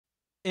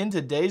In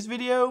today's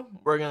video,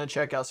 we're going to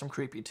check out some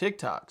creepy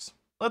TikToks.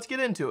 Let's get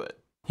into it.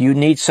 You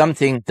need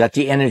something that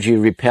the energy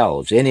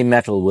repels. Any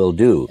metal will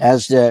do.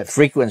 As the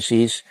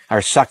frequencies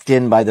are sucked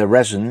in by the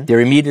resin, they're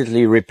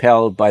immediately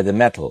repelled by the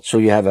metal. So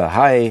you have a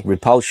high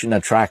repulsion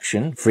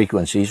attraction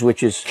frequencies,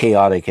 which is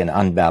chaotic and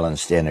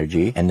unbalanced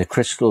energy. And the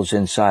crystals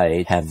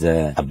inside have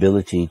the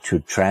ability to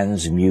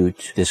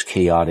transmute this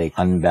chaotic,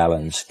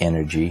 unbalanced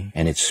energy.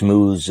 And it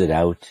smooths it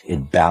out.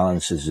 It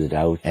balances it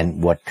out.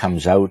 And what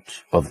comes out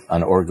of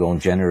an orgone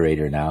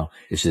generator now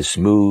is this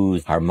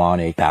smooth,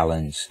 harmonic,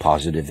 balanced,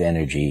 positive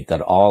energy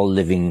that all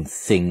living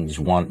things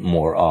want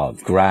more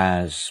of.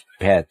 Grass,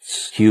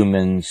 pets,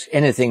 humans,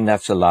 anything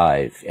that's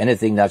alive,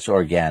 anything that's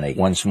organic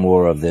wants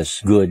more of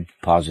this good,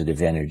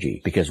 positive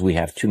energy because we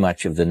have too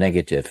much of the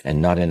negative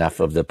and not enough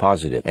of the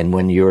positive. And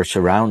when you're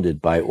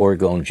surrounded by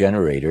orgone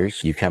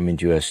generators, you come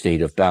into a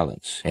state of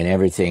balance and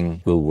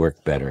everything will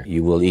work better.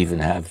 You will even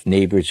have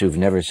neighbors who've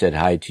never said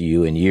hi to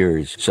you in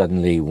years.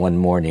 Suddenly one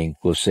morning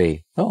will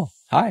say, "Oh,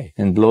 hi,"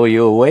 and blow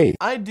you away.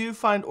 I do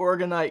find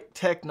orgonite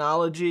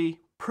technology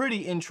pretty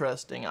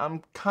interesting.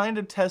 I'm kind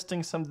of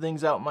testing some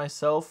things out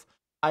myself.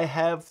 I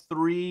have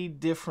 3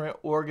 different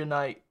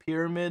orgonite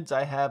pyramids.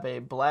 I have a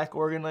black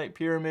orgonite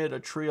pyramid, a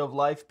tree of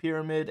life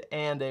pyramid,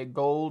 and a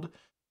gold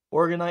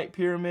orgonite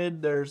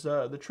pyramid. There's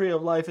the tree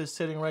of life is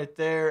sitting right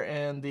there,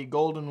 and the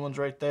golden one's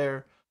right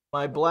there.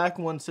 My black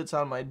one sits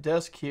on my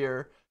desk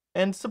here,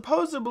 and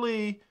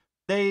supposedly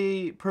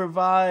they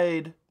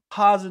provide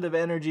positive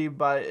energy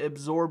by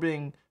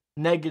absorbing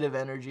negative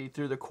energy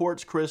through the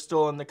quartz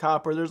crystal and the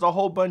copper. There's a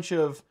whole bunch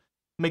of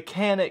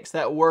mechanics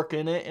that work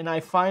in it, and I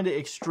find it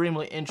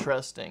extremely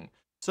interesting.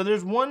 So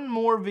there's one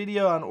more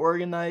video on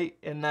orgonite,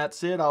 and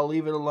that's it. I'll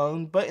leave it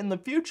alone. But in the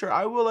future,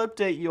 I will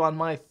update you on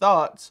my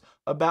thoughts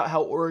about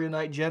how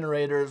orgonite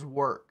generators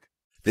work.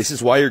 This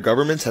is why your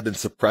governments have been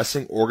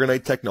suppressing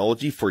orgonite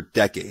technology for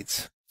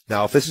decades.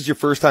 Now, if this is your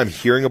first time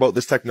hearing about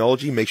this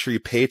technology, make sure you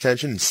pay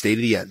attention and stay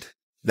to the end.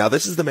 Now,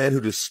 this is the man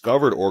who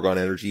discovered orgone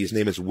energy. His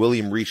name is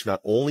William Reich. Not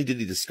only did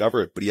he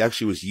discover it, but he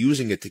actually was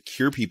using it to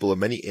cure people of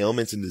many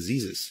ailments and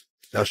diseases.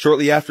 Now,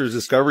 shortly after his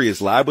discovery,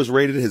 his lab was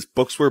raided, his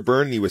books were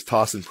burned, and he was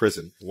tossed in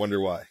prison.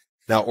 Wonder why.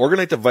 Now,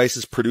 orgonite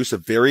devices produce a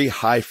very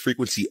high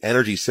frequency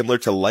energy similar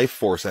to life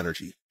force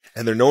energy.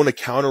 And they're known to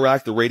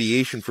counteract the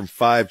radiation from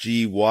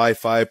 5G,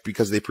 Wi-Fi,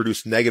 because they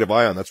produce negative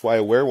ion. That's why I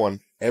wear one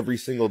every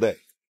single day.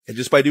 And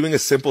just by doing a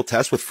simple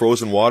test with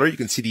frozen water, you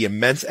can see the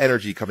immense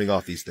energy coming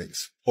off these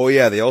things. Oh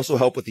yeah, they also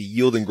help with the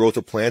yield and growth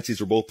of plants.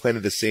 These were both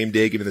planted the same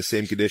day, given the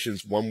same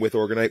conditions, one with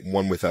orgonite and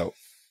one without.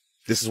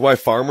 This is why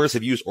farmers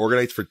have used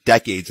orgonites for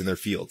decades in their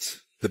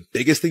fields. The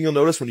biggest thing you'll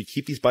notice when you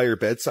keep these by your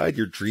bedside,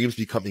 your dreams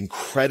become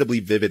incredibly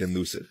vivid and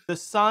lucid. The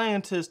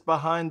scientist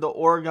behind the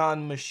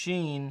Orgone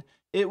machine,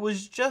 it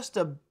was just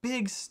a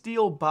big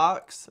steel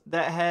box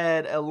that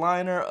had a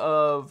liner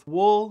of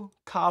wool,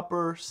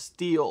 copper,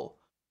 steel,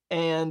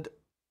 and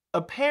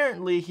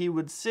apparently he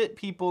would sit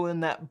people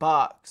in that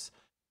box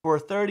for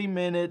 30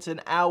 minutes,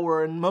 an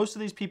hour, and most of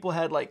these people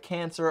had like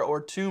cancer or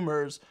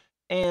tumors,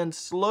 and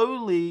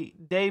slowly,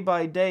 day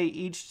by day,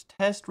 each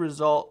test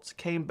results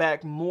came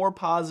back more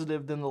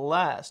positive than the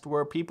last,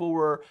 where people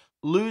were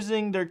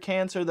losing their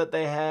cancer that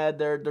they had,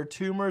 their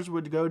tumors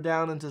would go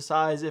down into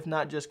size, if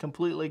not just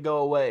completely go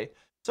away.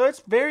 So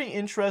it's very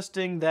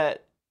interesting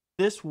that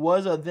this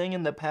was a thing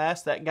in the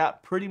past that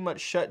got pretty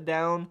much shut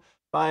down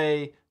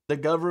by the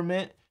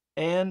government,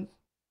 and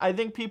I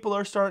think people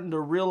are starting to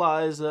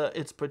realize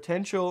its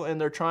potential, and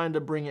they're trying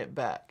to bring it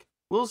back.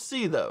 We'll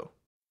see, though.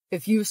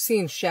 If you've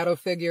seen shadow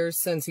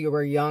figures since you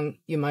were young,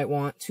 you might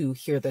want to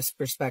hear this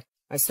perspective.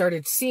 I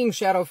started seeing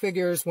shadow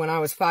figures when I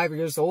was 5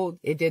 years old.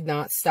 It did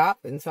not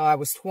stop until I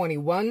was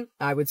 21.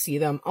 I would see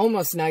them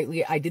almost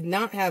nightly. I did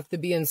not have to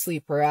be in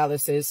sleep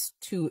paralysis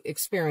to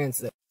experience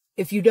them.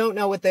 If you don't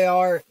know what they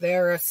are,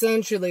 they're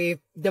essentially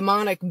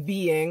demonic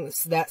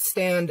beings that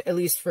stand, at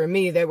least for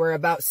me, they were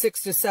about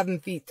 6 to 7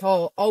 feet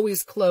tall,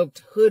 always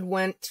cloaked, hood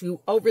went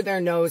to over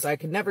their nose. I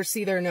could never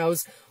see their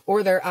nose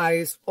or their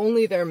eyes,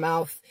 only their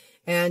mouth.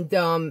 And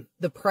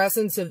the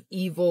presence of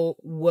evil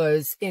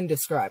was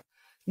indescribable.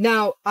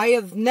 Now, I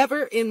have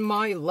never in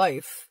my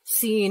life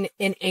seen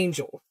an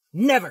angel.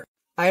 Never.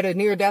 I had a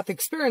near-death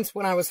experience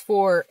when I was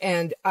 4,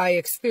 and I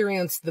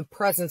experienced the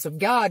presence of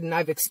God, and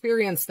I've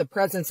experienced the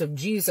presence of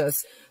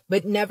Jesus,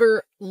 but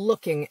never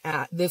looking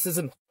at.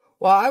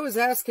 While I was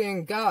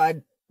asking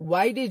God,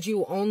 why did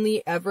you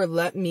only ever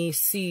let me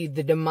see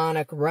the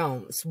demonic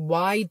realms?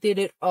 Why did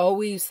it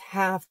always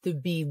have to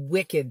be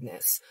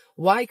wickedness?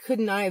 Why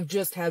couldn't I have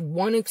just had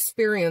one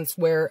experience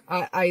where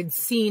I'd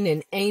seen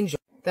an angel?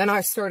 Then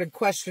I started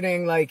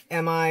questioning, like,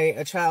 am I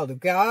a child of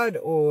God,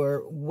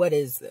 or what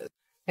is this?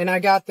 And I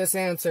got this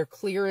answer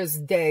clear as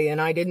day, and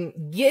I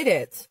didn't get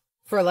it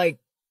for like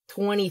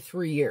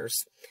 23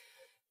 years.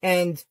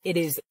 And it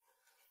is,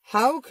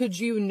 how could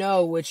you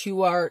know what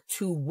you are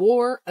to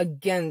war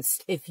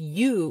against if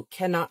you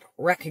cannot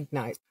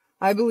recognize?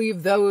 I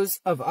believe those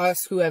of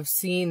us who have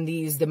seen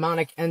these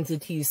demonic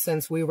entities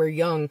since we were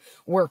young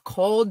were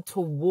called to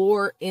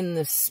war in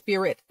the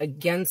spirit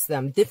against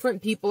them.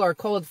 Different people are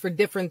called for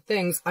different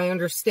things. I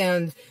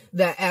understand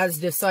that as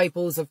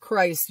disciples of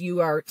Christ,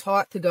 you are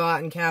taught to go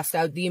out and cast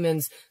out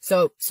demons.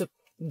 So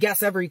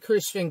guess every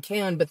Christian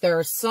can, but there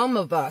are some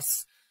of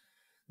us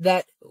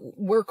that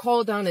we're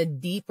called on a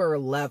deeper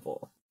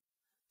level.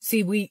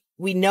 See, we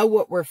know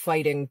what we're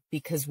fighting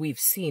because we've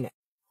seen it.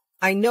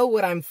 I know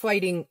what I'm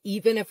fighting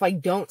even if I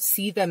don't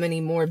see them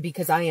anymore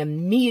because I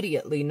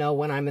immediately know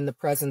when I'm in the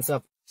presence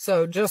of.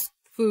 So just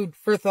food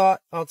for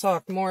thought. I'll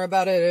talk more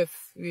about it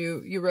if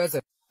you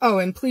resonate. Oh,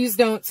 and please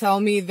don't tell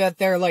me that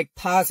they're like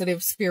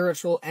positive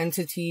spiritual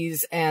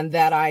entities and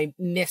that I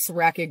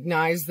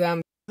misrecognize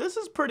them. This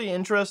is pretty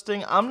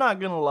interesting. I'm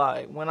not gonna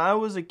lie. When I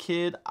was a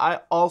kid,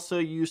 I also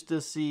used to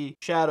see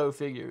shadow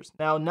figures.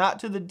 Now, not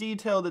to the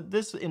detail that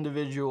this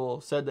individual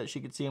said that she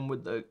could see them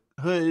with the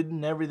hood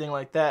and everything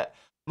like that.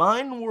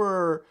 Mine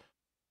were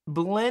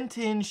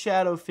blent-in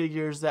shadow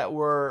figures that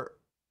were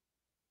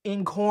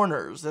in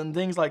corners and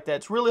things like that.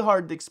 It's really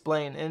hard to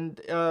explain. And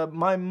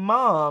my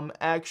mom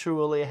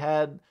actually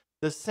had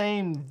the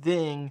same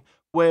thing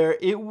where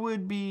it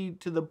would be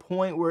to the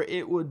point where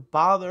it would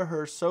bother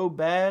her so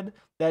bad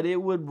that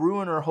it would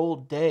ruin her whole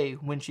day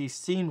when she's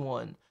seen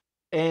one.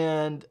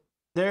 And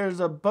there's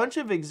a bunch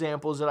of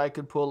examples that I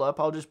could pull up.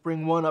 I'll just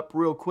bring one up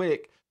real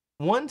quick.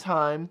 One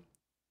time,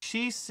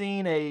 she's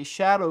seen a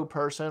shadow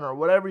person, or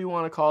whatever you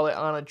want to call it,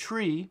 on a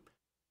tree,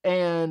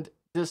 and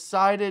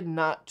decided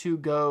not to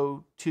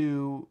go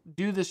to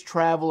do this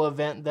travel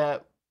event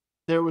that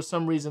there was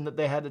some reason that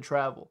they had to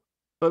travel.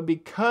 But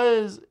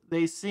because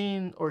she's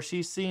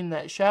seen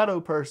that shadow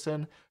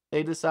person,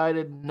 they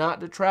decided not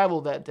to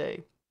travel that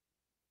day.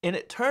 And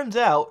it turns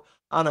out,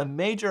 on a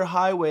major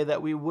highway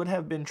that we would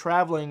have been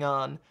traveling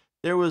on,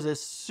 there was a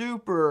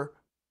super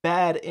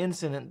bad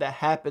incident that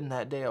happened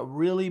that day, a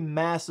really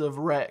massive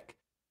wreck.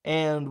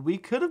 And we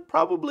could have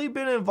probably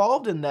been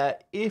involved in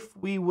that if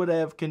we would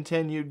have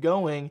continued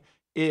going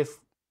if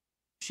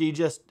she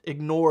just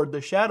ignored the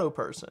shadow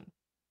person.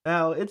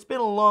 Now, it's been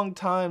a long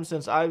time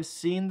since I've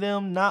seen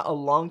them. Not a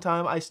long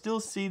time. I still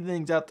see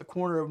things out the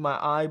corner of my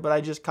eye, but I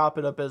just cop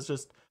it up as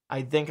just,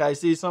 I think I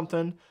see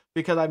something,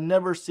 because I've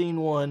never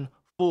seen one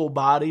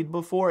full-bodied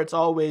before. It's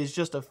always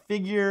just a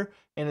figure,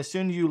 and as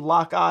soon as you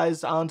lock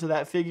eyes onto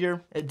that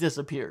figure, it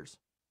disappears.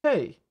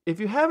 Hey, if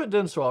you haven't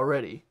done so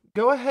already,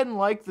 go ahead and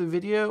like the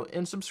video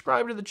and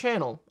subscribe to the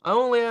channel. I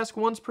only ask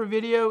once per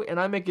video, and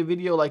I make a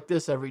video like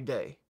this every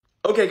day.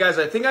 Okay guys,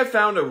 I think I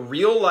found a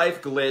real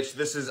life glitch.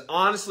 This is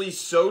honestly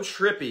so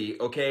trippy,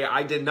 okay?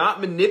 I did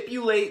not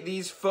manipulate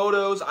these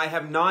photos. I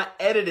have not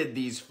edited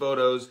these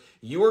photos.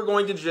 You are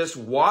going to just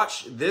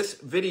watch this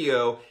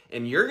video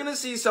and you're gonna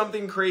see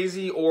something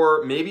crazy,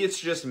 or maybe it's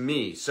just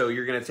me. So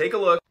you're gonna take a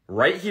look.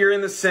 Right here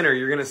in the center,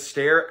 you're gonna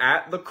stare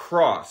at the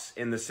cross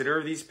in the center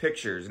of these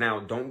pictures.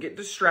 Now, don't get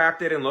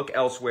distracted and look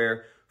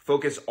elsewhere.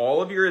 Focus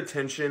all of your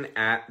attention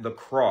at the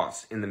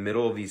cross in the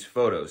middle of these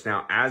photos.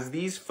 Now, as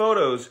these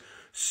photos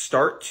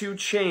start to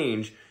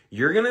change,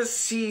 you're gonna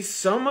see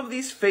some of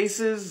these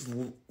faces,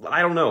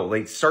 I don't know,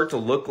 like start to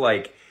look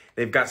like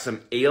they've got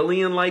some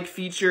alien-like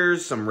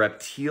features, some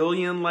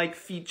reptilian-like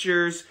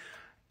features,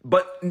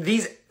 but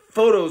these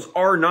photos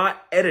are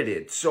not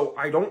edited, so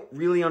I don't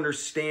really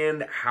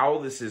understand how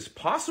this is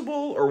possible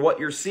or what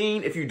you're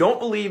seeing. If you don't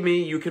believe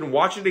me, you can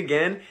watch it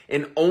again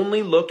and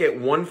only look at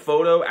one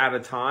photo at a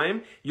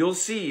time. You'll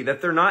see that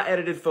they're not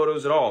edited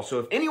photos at all. So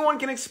if anyone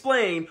can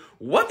explain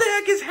what the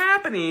heck is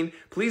happening,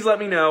 please let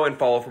me know and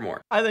follow for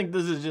more. I think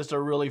this is just a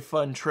really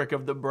fun trick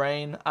of the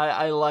brain.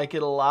 I like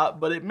it a lot,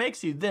 but it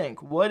makes you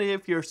think, what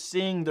if you're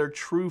seeing their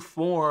true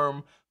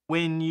form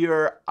when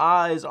your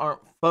eyes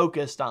aren't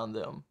focused on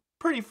them?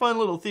 Pretty fun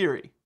little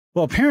theory.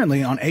 Well,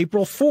 apparently on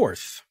April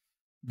 4th,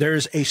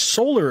 there's a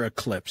solar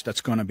eclipse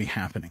that's going to be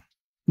happening.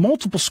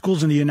 Multiple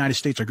schools in the United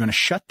States are going to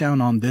shut down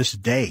on this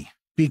day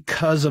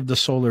because of the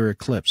solar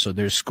eclipse. So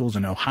there's schools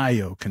in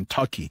Ohio,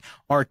 Kentucky,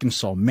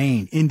 Arkansas,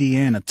 Maine,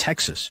 Indiana,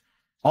 Texas.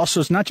 Also,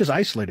 it's not just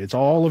isolated. It's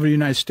all over the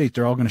United States.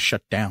 They're all going to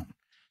shut down.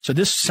 So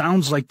this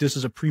sounds like this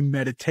is a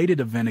premeditated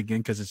event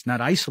again because it's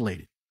not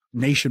isolated,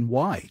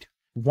 nationwide.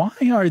 Why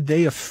are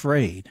they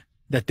afraid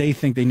that they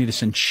think they need to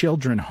send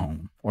children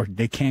home or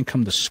they can't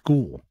come to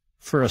school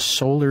for a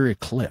solar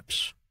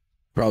eclipse?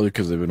 Probably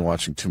because they've been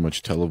watching too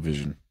much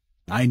television.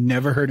 I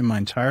never heard in my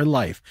entire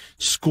life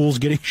schools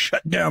getting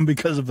shut down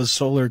because of a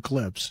solar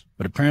eclipse.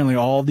 But apparently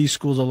all these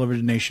schools all over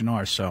the nation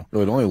are, so.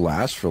 Well, it only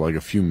lasts for like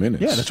a few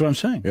minutes. Yeah, that's what I'm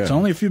saying. Yeah. It's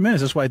only a few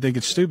minutes. That's why I think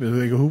it's stupid.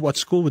 They go, what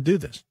school would do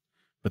this?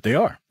 But they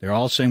are. They're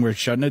all saying we're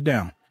shutting it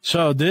down.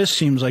 So this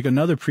seems like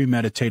another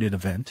premeditated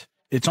event.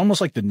 It's almost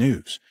like the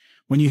news.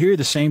 When you hear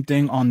the same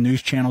thing on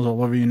news channels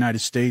all over the United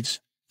States,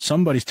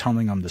 somebody's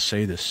telling them to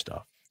say this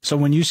stuff. So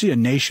when you see a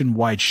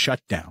nationwide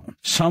shutdown,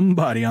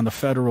 somebody on the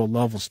federal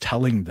level is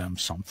telling them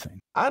something.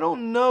 I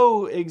don't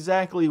know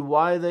exactly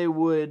why they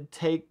would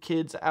take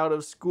kids out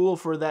of school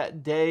for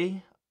that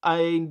day.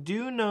 I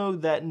do know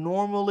that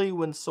normally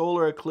when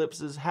solar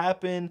eclipses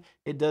happen,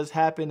 it does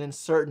happen in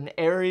certain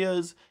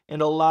areas,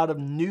 and a lot of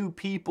new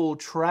people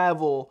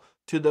travel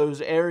to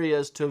those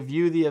areas to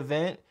view the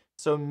event.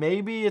 So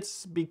maybe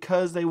it's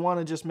because they want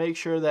to just make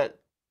sure that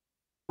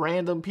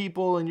random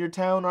people in your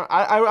town are.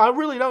 I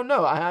really don't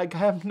know. I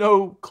have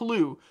no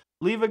clue.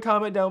 Leave a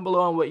comment down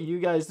below on what you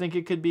guys think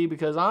it could be,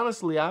 because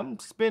honestly, I'm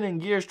spinning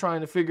gears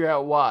trying to figure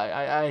out why.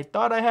 I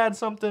thought I had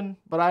something,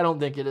 but I don't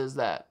think it is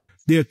that.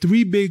 There are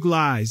three big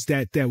lies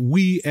that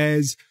we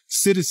as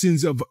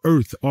citizens of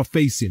Earth are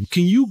facing.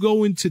 Can you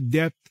go into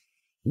depth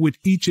with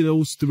each of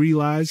those three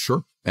lies?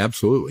 Sure,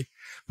 absolutely.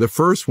 The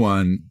first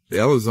one,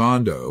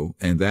 Elizondo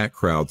and that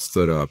crowd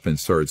stood up and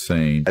started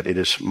saying that it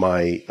is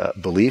my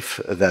belief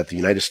that the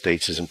United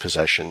States is in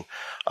possession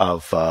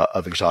of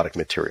exotic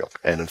material,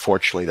 and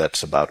unfortunately,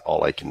 that's about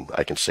all I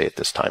can say at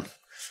this time.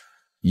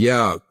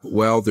 Yeah,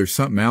 well, there's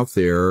something out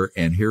there,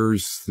 and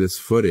here's this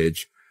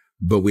footage,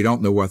 but we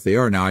don't know what they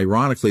are. Now,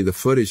 ironically, the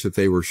footage that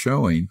they were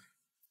showing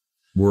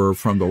were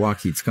from the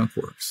Lockheed Skunk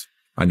Works.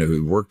 I know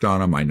who worked on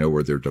them. I know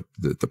where they're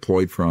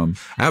deployed from.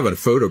 I have a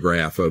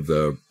photograph of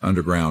the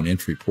underground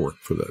entry port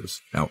for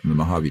those out in the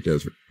Mojave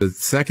Desert. The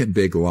second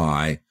big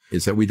lie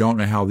is that we don't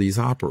know how these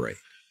operate.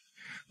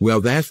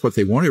 Well, that's what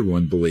they want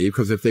everyone to believe,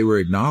 because if they were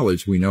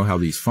acknowledged, we know how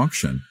these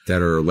function,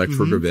 that are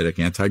electrogravitic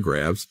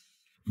anti-gravs.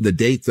 The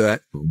date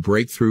that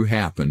breakthrough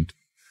happened,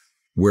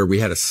 where we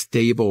had a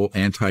stable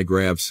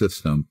anti-grav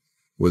system,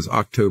 was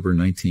October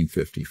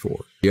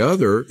 1954. The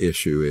other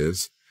issue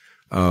is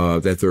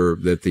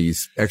that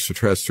these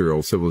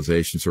extraterrestrial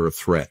civilizations are a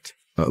threat.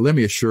 Let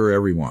me assure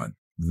everyone,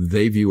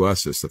 they view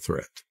us as a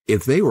threat.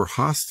 If they were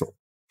hostile,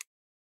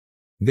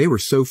 they're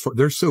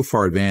so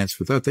far advanced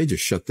with us, they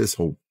just shut this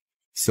whole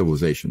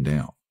civilization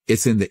down.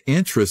 It's in the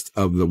interest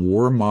of the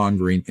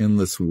warmongering,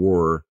 endless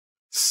war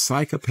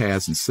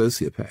psychopaths and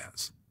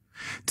sociopaths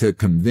to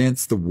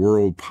convince the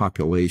world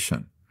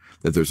population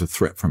that there's a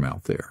threat from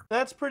out there.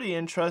 That's pretty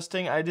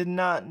interesting. I did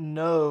not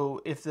know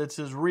if this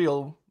is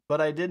real,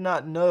 but I did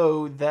not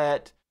know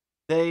that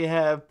they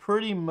have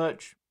pretty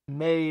much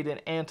made an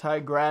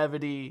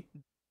anti-gravity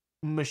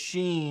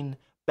machine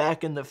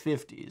back in the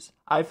 50s.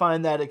 I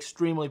find that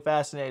extremely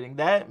fascinating.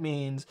 That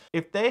means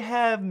if they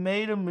have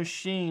made a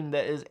machine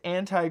that is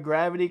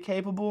anti-gravity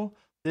capable,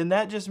 then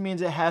that just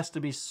means it has to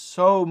be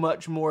so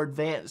much more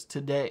advanced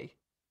today.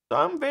 So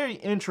I'm very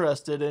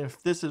interested in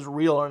if this is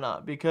real or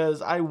not,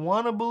 because I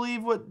want to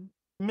believe what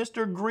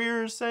Mr.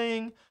 Greer is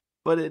saying,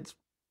 but it's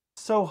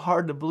so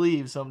hard to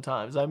believe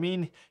sometimes. I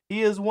mean,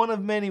 he is one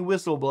of many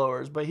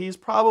whistleblowers, but he's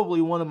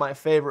probably one of my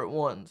favorite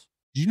ones.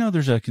 Did you know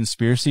there's a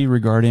conspiracy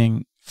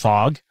regarding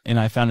fog? And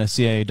I found a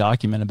CIA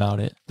document about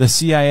it. The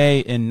CIA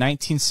in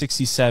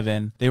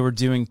 1967, they were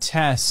doing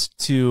tests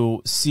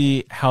to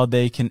see how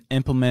they can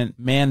implement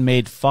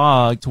man-made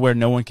fog to where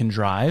no one can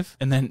drive.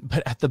 And then,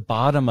 but at the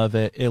bottom of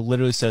it, it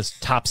literally says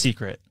top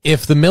secret.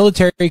 If the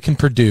military can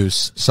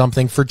produce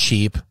something for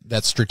cheap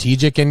that's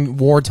strategic in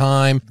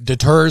wartime,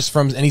 deters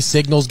from any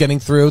signals getting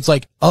through, it's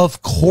like,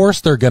 of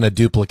course they're going to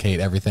duplicate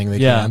everything they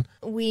can.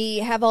 We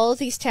have all of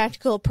these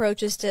tactical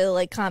approaches to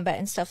like combat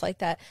and stuff like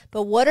that.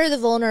 But what are the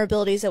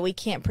vulnerabilities that we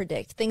can't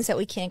predict? Things that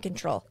we can't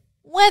control?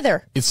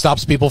 Weather. It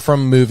stops people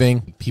from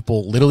moving.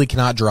 People literally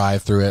cannot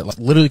drive through it. Like,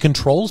 literally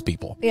controls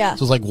people. Yeah.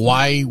 So it's like,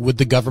 why would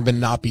the government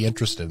not be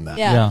interested in that?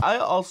 Yeah. I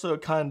also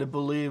kind of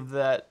believe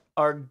that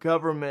our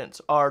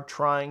governments are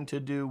trying to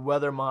do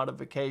weather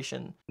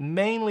modification,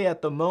 mainly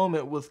at the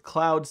moment with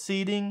cloud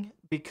seeding,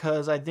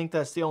 because I think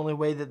that's the only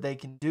way that they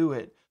can do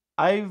it.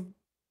 I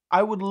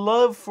would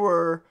love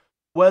for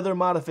weather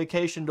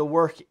modification to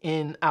work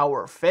in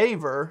our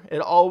favor. It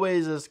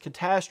always is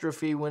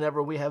catastrophe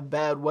whenever we have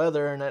bad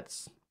weather, and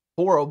that's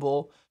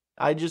horrible.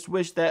 I just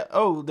wish that,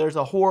 oh, there's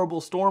a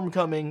horrible storm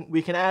coming,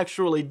 we can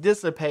actually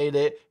dissipate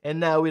it, and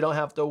now we don't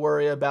have to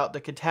worry about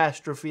the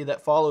catastrophe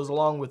that follows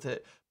along with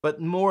it. But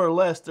more or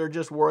less, they're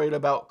just worried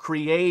about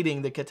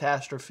creating the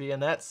catastrophe,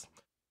 and that's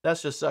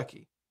just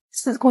sucky.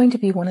 This is going to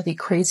be one of the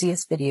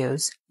craziest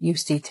videos you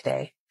see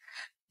today.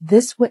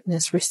 This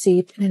witness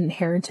received an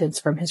inheritance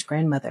from his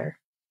grandmother,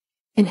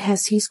 and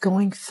as he's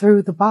going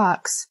through the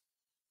box,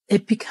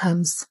 it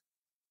becomes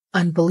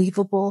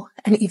unbelievable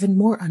and even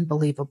more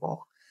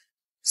unbelievable.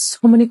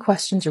 So many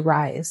questions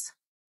arise.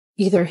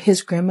 Either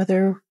his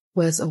grandmother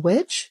was a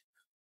witch,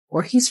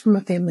 or he's from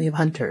a family of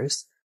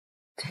hunters.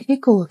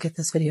 Take a look at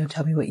this video and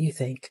tell me what you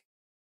think.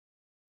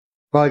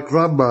 My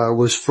grandma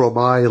was from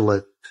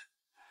Ireland,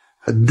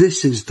 and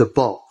this is the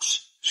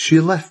box she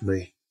left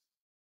me.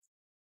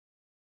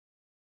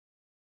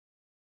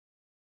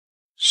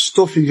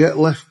 Stuff you get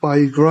left by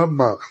your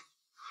grandma.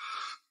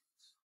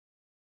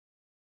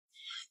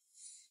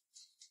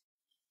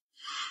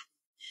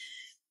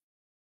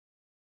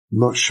 I'm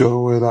not sure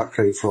where that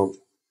came from.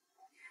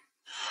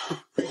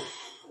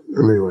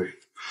 Anyway.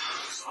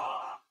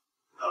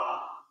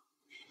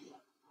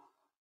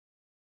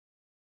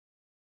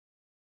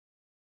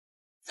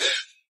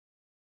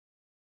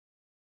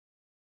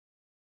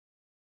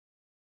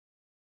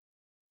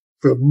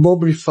 A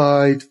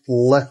mummified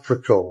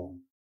leprechaun.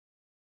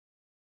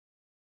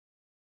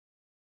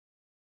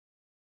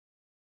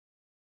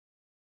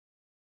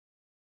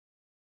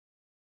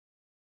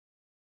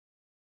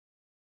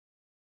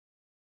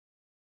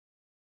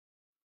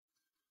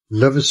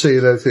 Never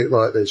seen anything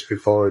like this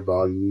before in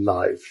my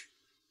life.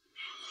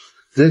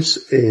 This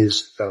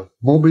is a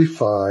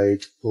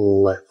mummified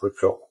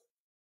leprechaun.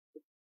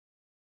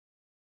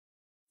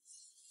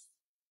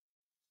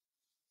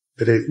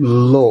 And it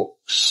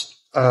looks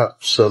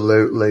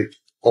absolutely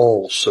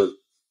awesome.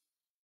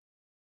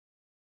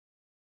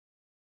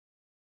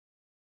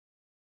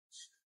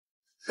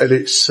 And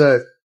it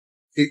said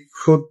it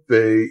could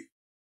be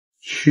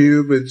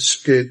human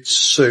skin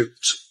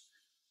suit.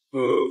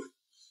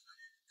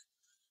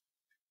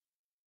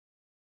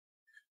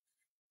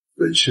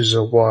 Which is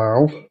a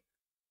wow.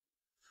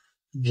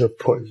 Just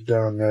put it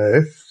down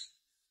there.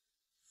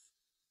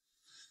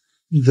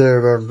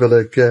 Then I'm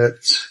gonna get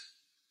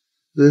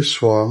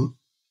this one,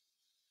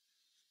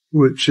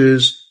 which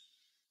is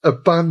a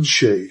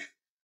banshee.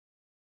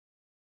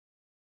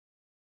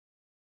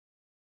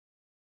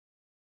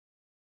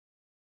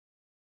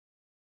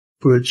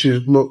 Which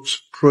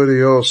looks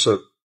pretty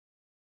awesome.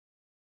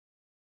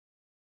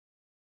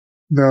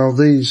 Now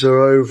these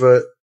are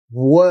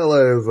well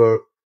over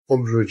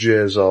 100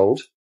 years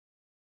old.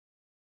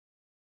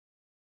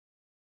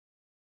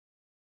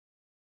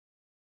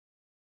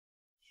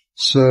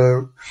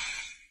 So,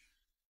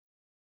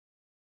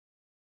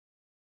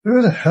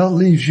 who the hell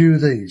leaves you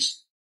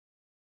these?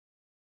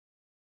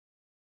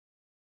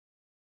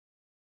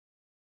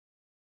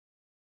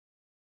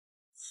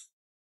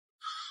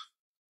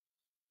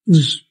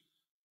 There's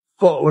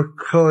bottle of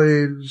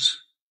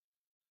coins,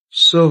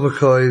 silver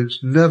coins,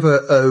 never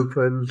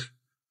opened.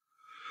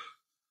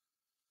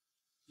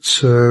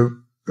 So,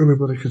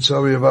 everybody can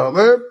tell me about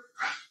them.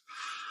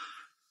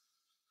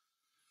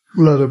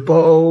 A lot of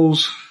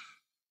bottles.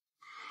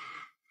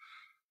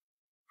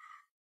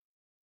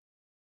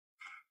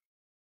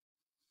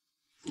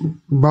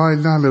 My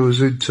nana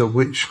was into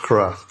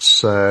witchcraft,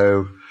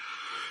 so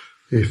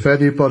if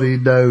anybody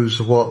knows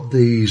what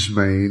these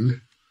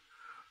mean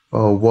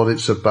or what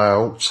it's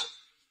about,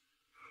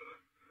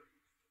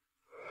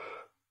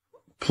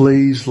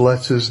 please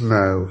let us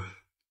know.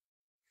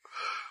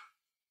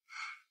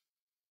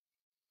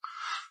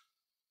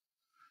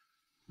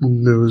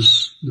 And there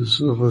was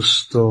this other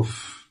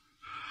stuff.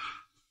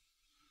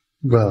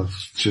 Well,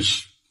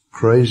 just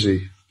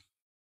crazy.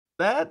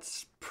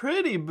 That's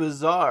pretty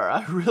bizarre.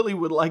 I really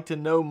would like to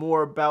know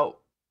more about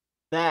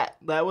that.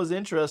 That was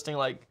interesting.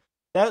 Like,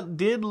 that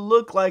did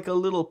look like a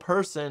little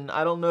person.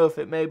 I don't know if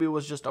it maybe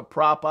was just a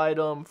prop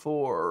item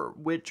for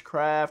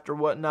witchcraft or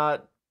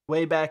whatnot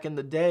way back in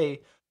the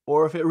day,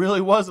 or if it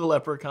really was a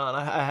leprechaun.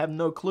 I have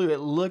no clue. It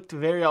looked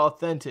very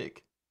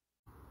authentic.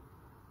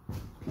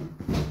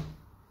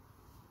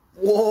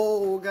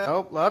 Whoa, guys.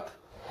 Oh, lad.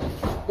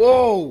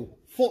 Whoa!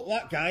 Fuck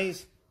that,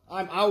 guys.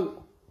 I'm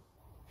out.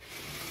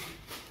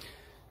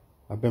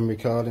 I've been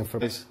recording for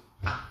this.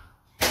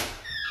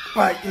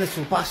 Right, you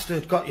little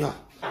bastard, got you.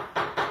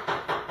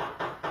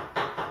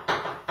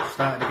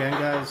 Start it again,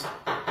 guys.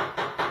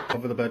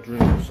 Over the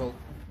bedroom, so.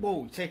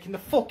 Whoa, taking the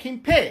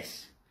fucking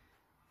piss?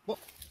 What?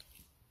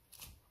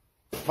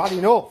 Bad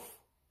enough.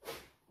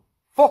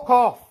 Fuck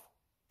off.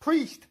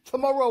 Priest,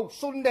 tomorrow,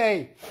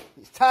 Sunday.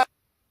 It's time.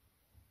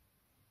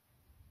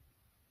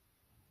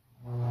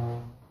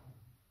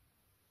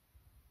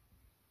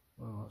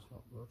 Oh, that's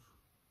not good.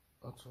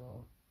 That's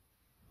all.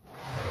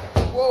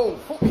 Whoa,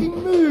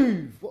 fucking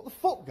move! What the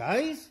fuck,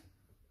 guys?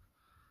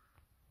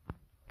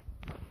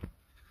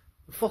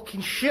 The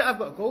fucking shit I've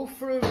got to go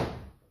through.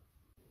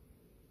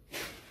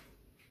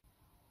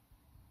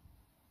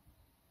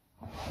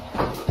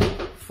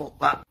 Fuck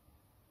that.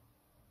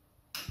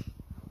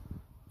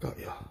 Got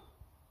you.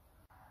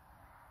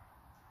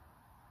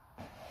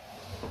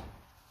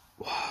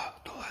 Wow,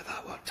 don't like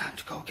that one. Time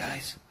to go,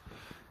 guys.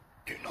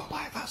 Do not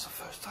like that's the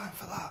first time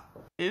for that.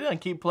 He's gonna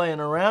keep playing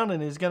around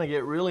and he's gonna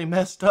get really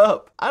messed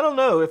up. I don't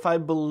know if I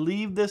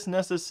believe this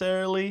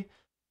necessarily,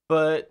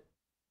 but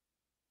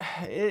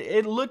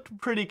it looked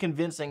pretty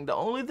convincing. The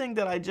only thing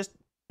that I just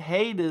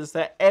hate is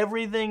that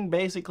everything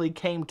basically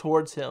came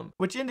towards him,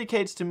 which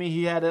indicates to me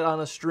he had it on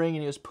a string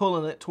and he was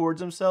pulling it towards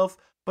himself.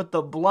 But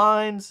the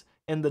blinds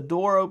and the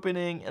door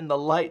opening and the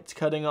lights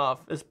cutting off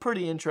is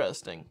pretty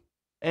interesting.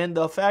 And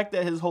the fact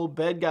that his whole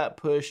bed got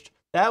pushed,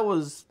 that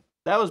was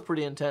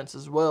pretty intense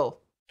as well.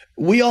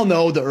 We all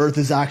know the Earth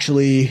is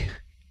actually...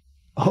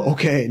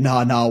 Okay,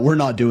 no, we're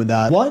not doing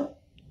that.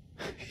 What?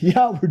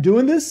 Yeah, we're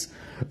doing this?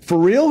 For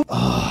real?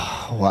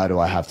 Why do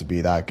I have to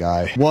be that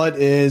guy? What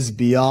is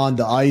beyond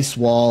the ice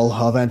wall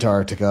of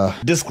Antarctica?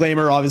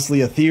 Disclaimer,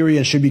 obviously a theory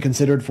and should be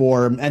considered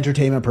for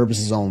entertainment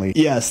purposes only.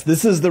 Yes,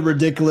 this is the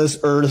ridiculous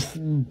Earth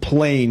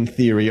plane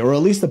theory, or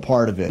at least a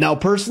part of it. Now,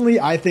 personally,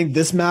 I think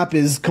this map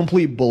is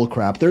complete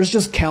bullcrap. There's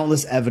just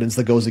countless evidence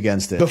that goes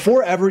against it.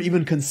 Before ever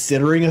even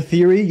considering a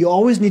theory, you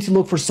always need to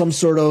look for some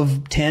sort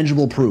of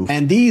tangible proof.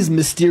 And these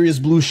mysterious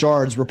blue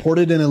shards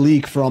reported in a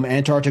leak from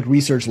Antarctic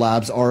Research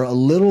Labs are a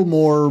little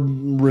more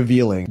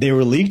revealing. They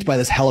were leaked by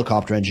this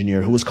helicopter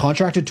engineer who was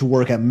contracted to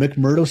work at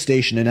McMurdo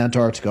Station in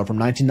Antarctica from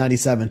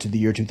 1997 to the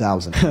year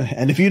 2000.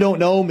 And if you don't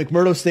know,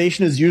 McMurdo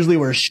Station is usually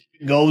where shit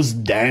goes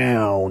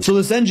down. So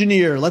this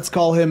engineer, let's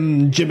call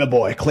him Jimmy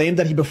Boy, claimed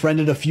that he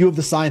befriended a few of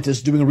the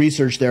scientists doing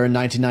research there in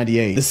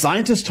 1998. The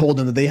scientists told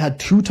him that they had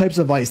two types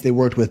of ice they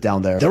worked with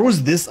down there. There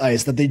was this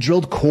ice that they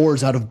drilled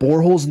cores out of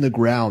boreholes in the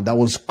ground that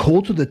was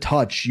cold to the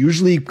touch,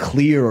 usually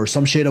clear or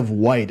some shade of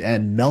white,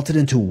 and melted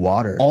into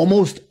water.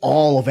 Almost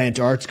all of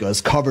Antarctica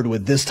is covered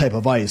with this type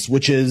of ice,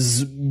 which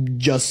is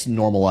just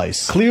normal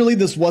ice. Clearly,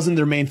 this wasn't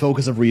their main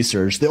focus of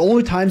research. The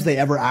only times they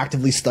ever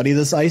actively study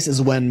this ice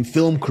is when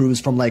film crews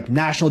from like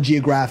National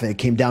Geographic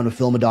came down to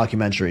film a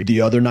documentary.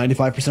 The other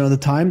 95% of the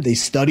time, they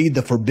studied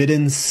the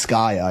forbidden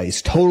sky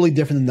ice, totally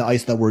different than the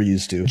ice that we're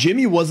used to.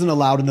 Jimmy wasn't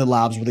allowed in the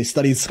labs where they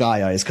studied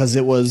sky ice because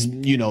it was,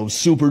 you know,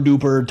 super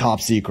duper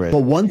top secret.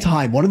 But one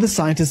time, one of the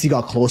scientists he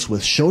got close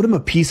with showed him a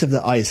piece of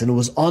the ice, and it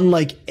was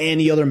unlike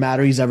any other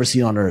matter he's ever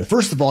seen on Earth.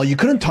 First of all, you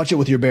couldn't touch it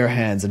with your bare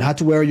hands and had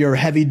to wear your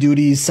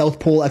heavy-duty South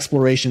Pole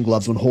exploration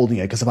gloves when holding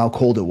it because of how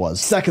cold it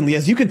was. Secondly,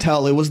 as you can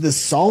tell, it was this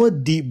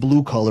solid deep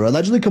blue color,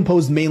 allegedly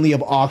composed mainly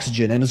of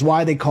oxygen, and is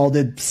why they called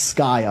it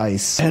sky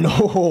ice. And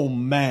oh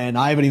man,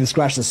 I haven't even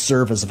scratched the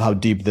surface of how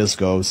deep this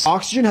goes.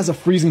 Oxygen has a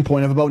freezing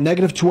point of about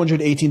negative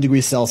 218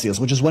 degrees Celsius,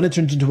 which is when it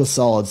turns into a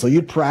solid, so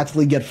you'd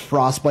practically get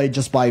frostbite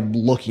just by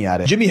looking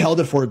at it. Jimmy held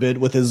it for a bit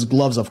with his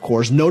gloves, of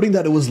course, noting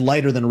that it was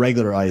lighter than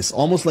regular ice,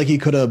 almost like he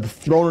could have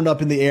thrown it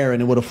up in the air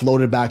and it would have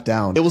floated back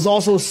down. It was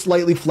also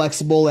slightly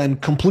flexible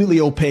and completely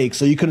opaque,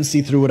 so you couldn't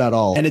see through it at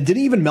all. And it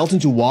didn't even melt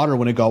into water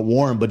when it got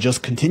warm, but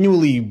just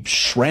continually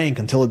shrank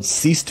until it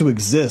ceased to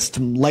exist,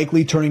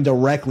 likely turning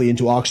directly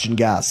into oxygen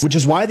gas, which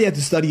is why they had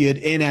to study it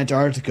in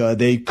Antarctica.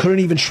 They couldn't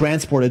even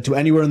transport it to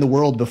anywhere in the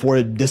world before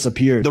it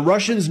disappeared. The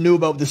Russians knew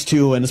about this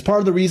too, and it's part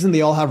of the reason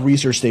they all have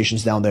research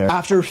stations down there.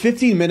 After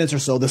 15 minutes or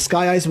so, the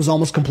sky ice was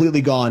almost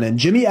completely gone, and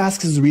Jimmy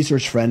asks his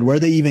research friend where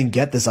they even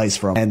get this ice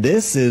from. And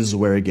this is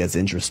where it gets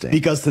interesting,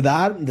 because to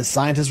that, the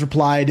scientist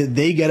replied,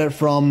 they get it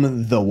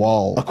from the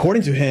wall.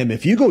 According to him,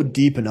 if you go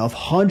deep enough,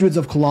 hundreds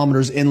of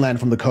kilometers inland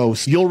from the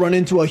coast, you'll run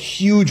into a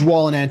huge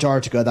wall in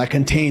Antarctica that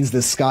contains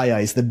this sky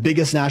ice, the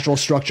biggest natural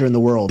structure in the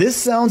world. This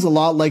sounds a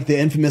lot like the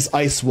infamous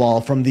ice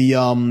wall from the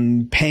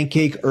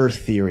pancake Earth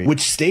theory,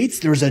 which states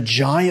there's a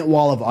giant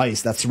wall of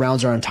ice that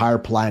surrounds our entire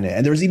planet,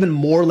 and there's even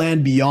more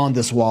land beyond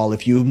this wall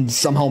if you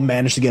somehow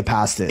manage to get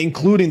past it,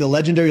 including the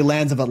legendary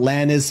lands of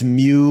Atlantis,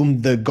 Mu,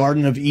 the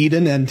Garden of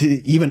Eden, and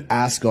even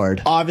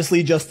Asgard.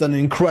 Obviously just an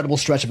incredible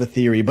stretch of a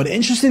theory, but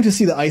interesting to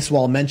see the ice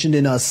wall mentioned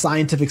in a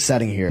scientific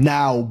setting here.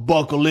 Now,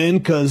 buckle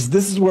in, cause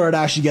this is where it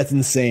actually gets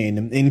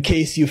insane, in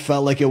case you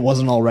felt like it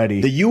wasn't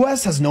already. The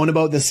US has known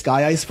about this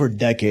sky ice for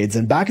decades,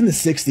 and back in the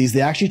 60s,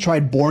 they actually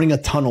tried boring a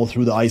tunnel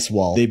through the ice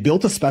wall. They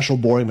built a special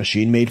boring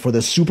machine made for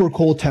the super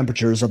cold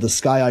temperatures of the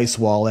sky ice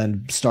wall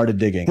and started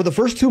digging. For the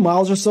first 2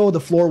 miles or so, the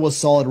floor was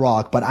solid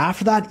rock, but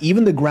after that,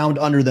 even the ground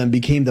under them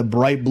became the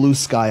bright blue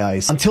sky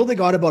ice, until they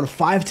got about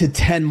 5 to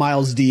 10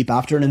 miles deep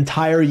after an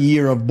entire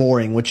year of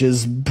boring, which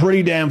is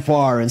pretty damn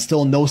far and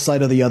still no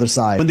sight of the other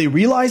side. When they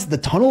realized the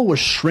tunnel was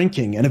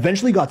shrinking and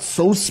eventually got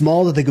so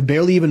small that they could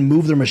barely even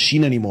move their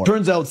machine anymore.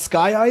 Turns out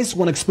sky ice,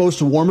 when exposed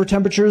to warmer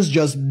temperatures,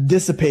 just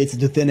dissipates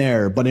into thin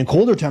air, but in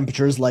colder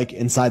temperatures, like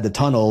inside the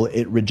tunnel,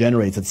 it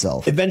regenerates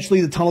itself.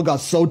 Eventually, the tunnel got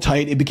so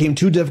tight, it became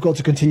too difficult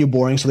to continue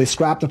boring, so they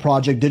scrapped the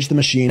project, ditched the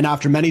machine, and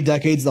after many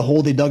decades, the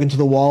hole they dug into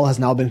the wall has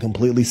now been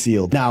completely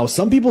sealed. Now,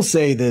 some people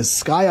say this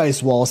sky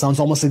ice wall sounds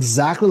almost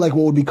exactly like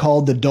what would be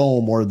called the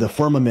dome or the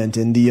firmament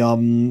in the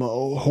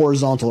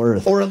horizontal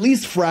earth, or at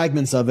least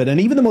fragments of it, and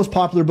even the most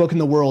popular book in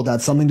the world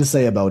had something to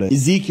say about it.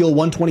 Ezekiel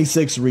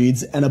 126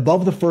 reads, "And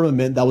above the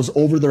firmament that was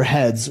over their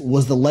heads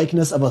was the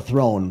likeness of a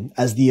throne,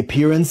 as the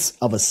appearance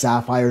of a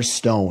sapphire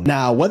stone."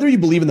 Now, whether you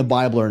believe in the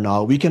Bible or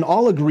not, we can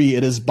all agree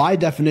it is by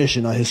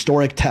definition a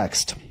historic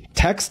text.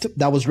 Text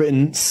that was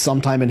written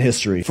sometime in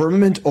history.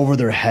 Firmament over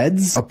their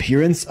heads,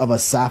 appearance of a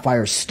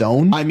sapphire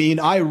stone. I mean,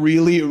 I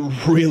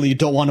really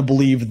don't want to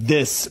believe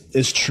this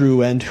is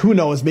true, and who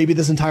knows, maybe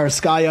this entire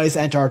sky ice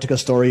Antarctica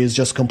story is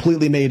just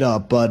completely made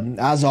up, but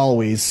as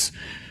always,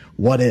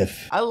 what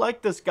if? I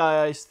like the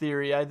sky ice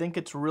theory. I think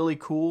it's really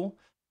cool.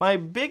 My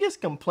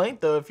biggest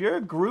complaint, though, if you're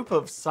a group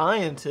of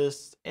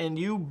scientists and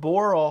you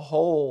bore a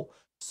hole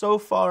so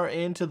far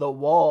into the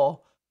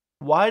wall,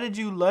 why did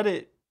you let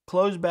it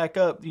close back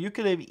up? You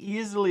could have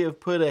easily have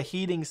put a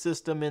heating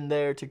system in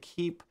there to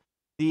keep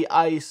the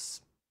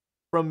ice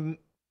from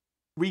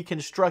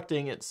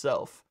reconstructing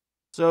itself.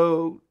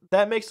 So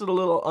that makes it a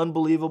little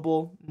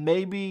unbelievable.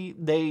 Maybe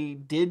they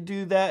did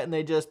do that and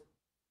they just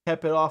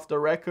kept it off the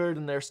record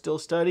and they're still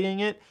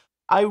studying it.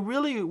 I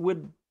really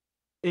would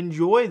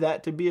enjoy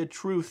that to be a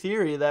true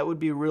theory. That would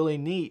be really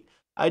neat.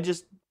 I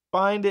just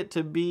find it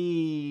to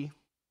be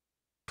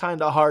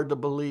kind of hard to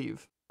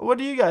believe. What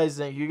do you guys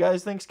think? You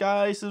guys think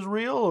sky ice is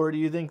real, or do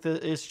you think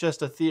that it's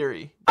just a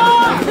theory? All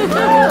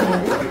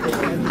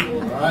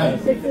right.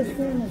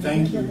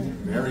 Thank you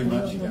very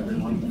much,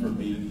 everyone, for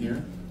being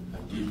here. I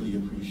deeply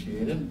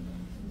appreciate it.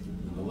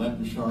 We'll let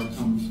Bashar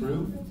come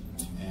through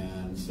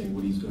and say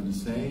what he's going to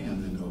say,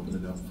 and then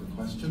open it up for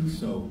questions.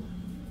 So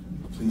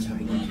please have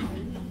a good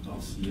time.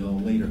 I'll see you all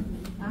later.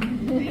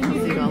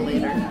 See you all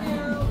later.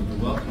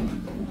 You're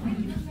welcome.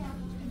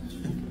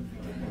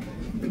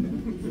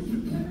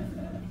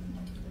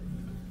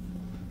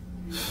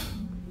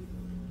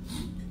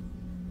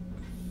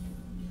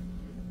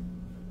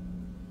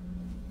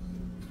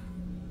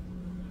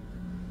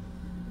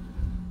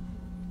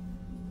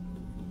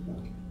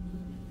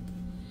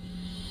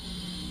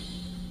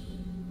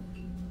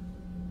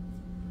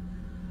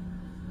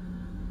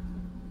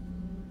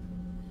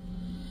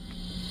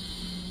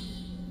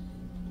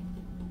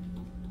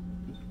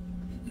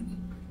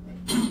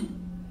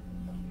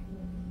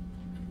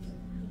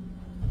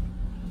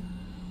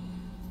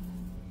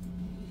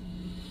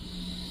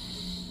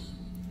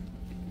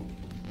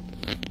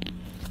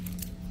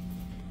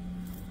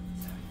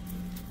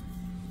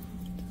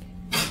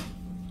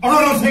 All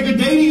right, I'll say good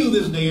day to you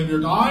this day of your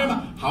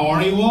time. How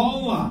are you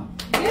all? All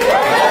right.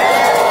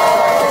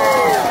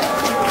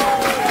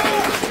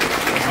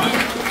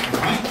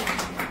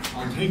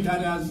 I'll take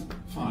that as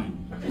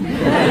fine.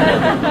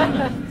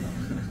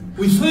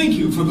 We thank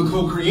you for the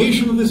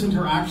co-creation of this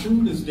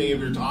interaction this day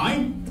of your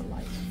time.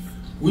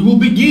 We will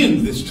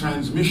begin this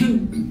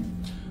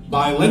transmission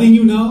by letting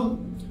you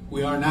know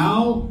we are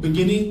now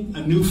beginning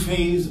a new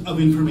phase of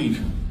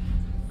information.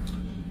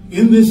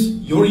 In this,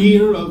 your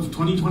year of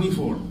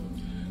 2024,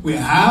 we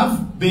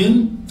have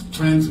been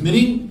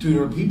transmitting to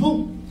your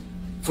people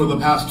for the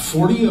past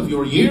 40 of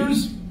your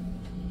years,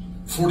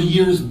 40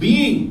 years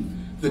being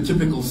the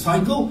typical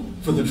cycle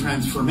for the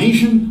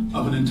transformation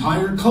of an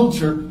entire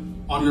culture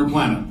on your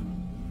planet.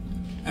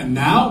 And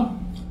now,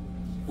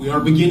 we are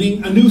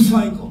beginning a new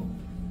cycle.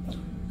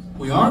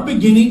 We are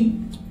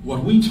beginning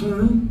what we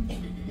term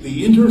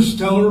the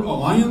Interstellar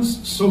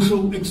Alliance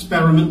Social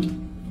Experiment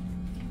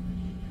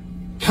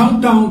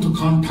Countdown to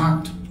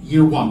Contact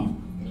Year 1.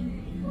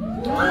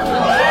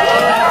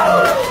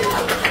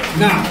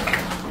 Now,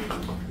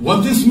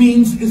 what this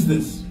means is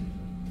this.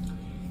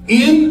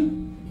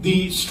 In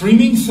the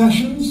streaming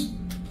sessions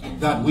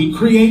that we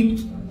create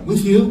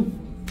with you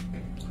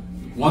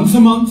once a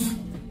month,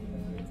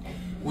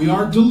 we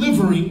are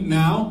delivering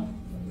now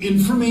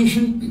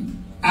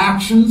information,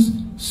 actions,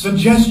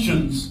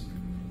 suggestions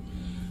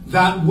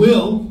that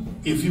will,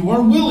 if you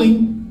are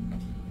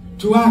willing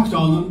to act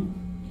on them,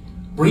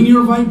 bring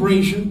your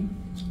vibration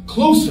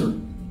closer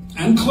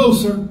and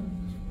closer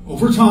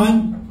over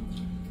time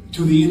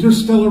to the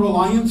Interstellar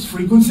Alliance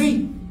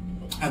frequency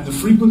and the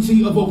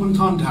frequency of open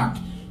contact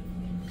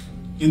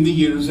in the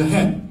years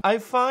ahead. I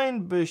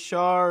find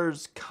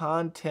Bashar's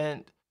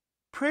content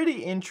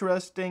pretty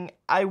interesting.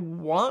 I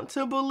want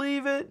to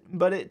believe it,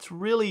 but it's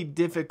really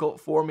difficult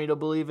for me to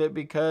believe it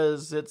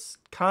because it's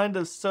kind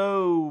of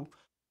so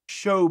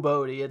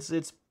showboaty.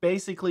 It's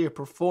basically a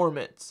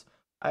performance.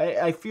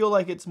 I feel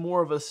like it's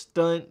more of a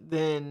stunt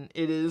than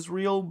it is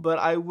real, but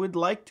I would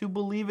like to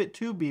believe it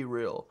to be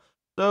real.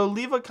 So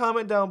leave a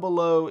comment down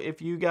below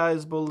if you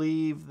guys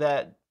believe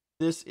that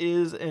this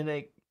is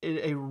a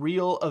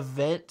real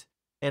event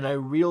and a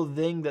real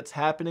thing that's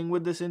happening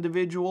with this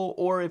individual,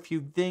 or if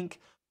you think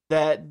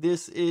that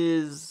this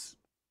is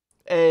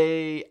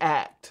a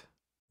act.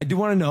 I do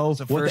want to know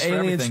what the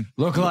aliens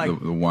look like.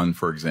 The one,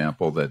 for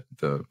example, that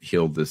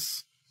healed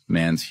this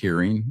man's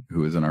hearing,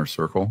 who is in our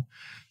circle,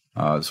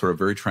 sort of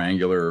very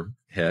triangular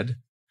head,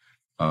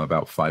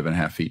 about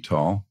 5.5 feet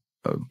tall.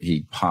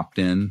 He popped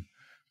in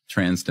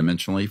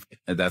transdimensionally.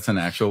 That's an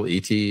actual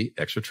ET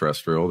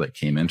extraterrestrial that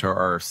came into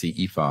our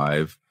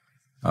CE5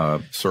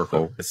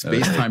 circle.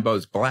 Space-time bow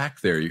is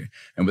black there.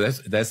 And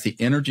that's the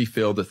energy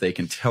field that they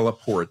can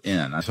teleport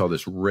in. I saw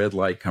this red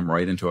light come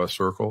right into our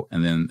circle,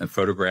 and then a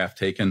photograph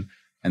taken,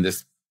 and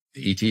this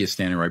ET is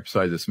standing right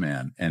beside this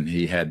man. And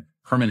he had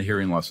permanent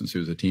hearing loss since he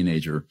was a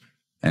teenager,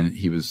 and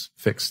he was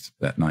fixed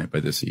that night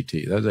by this ET.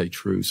 That's a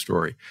true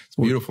story. It's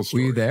a beautiful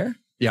story. Were you there?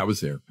 Yeah, I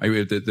was there.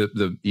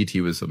 The ET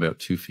was about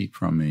 2 feet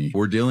from me.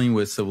 We're dealing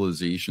with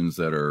civilizations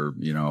that are,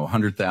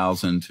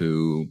 100,000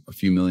 to a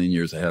few million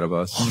years ahead of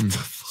us.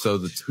 So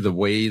the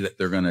way that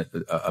they're going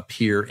to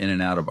appear in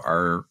and out of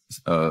our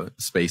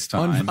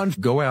space-time,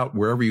 go out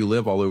wherever you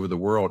live all over the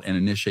world and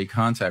initiate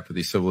contact with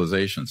these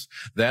civilizations.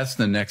 That's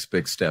the next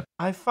big step.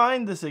 I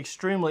find this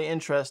extremely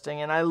interesting,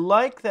 and I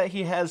like that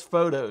he has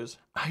photos.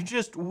 I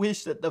just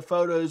wish that the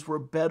photos were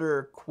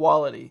better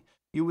quality.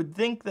 You would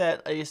think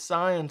that a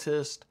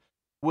scientist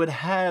would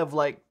have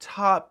like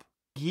top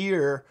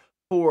gear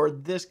for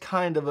this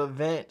kind of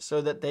event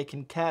so that they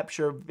can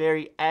capture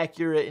very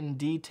accurate and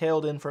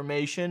detailed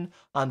information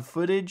on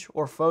footage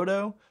or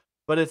photo,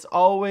 but it's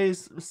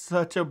always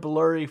such a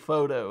blurry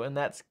photo, and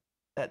that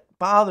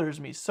bothers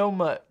me so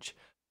much.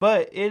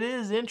 But it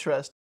is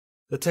interesting.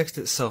 The text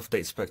itself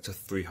dates back to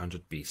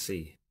 300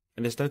 BC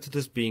and is noted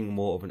as being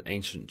more of an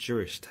ancient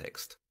Jewish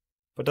text,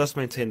 but does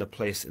maintain a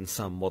place in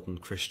some modern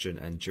Christian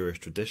and Jewish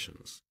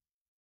traditions.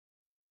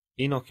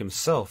 Enoch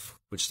himself,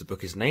 which the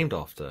book is named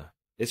after,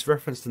 is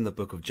referenced in the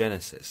book of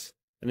Genesis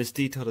and is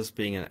detailed as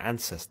being an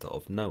ancestor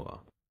of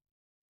Noah.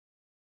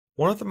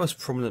 One of the most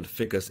prominent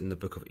figures in the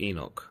book of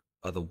Enoch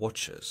are the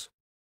Watchers,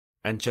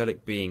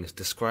 angelic beings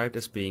described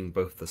as being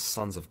both the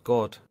sons of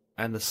God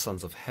and the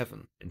sons of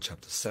heaven in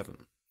chapter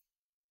 7.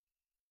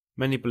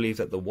 Many believe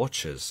that the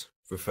Watchers,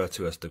 referred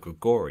to as the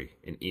Grigori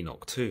in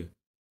Enoch 2,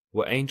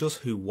 were angels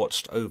who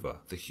watched over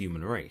the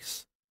human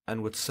race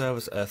and would serve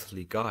as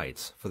earthly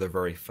guides for the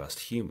very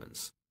first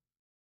humans.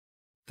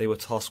 They were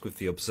tasked with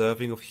the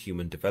observing of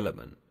human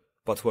development,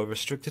 but were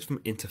restricted from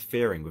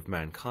interfering with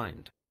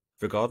mankind,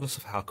 regardless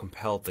of how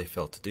compelled they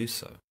felt to do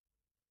so.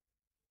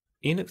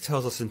 Enoch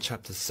tells us in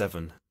chapter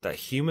 7 that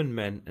human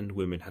men and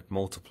women had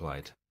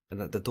multiplied, and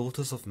that the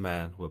daughters of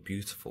man were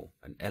beautiful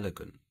and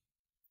elegant.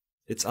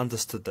 It's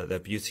understood that their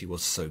beauty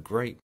was so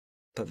great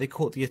that they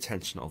caught the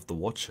attention of the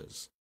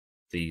Watchers,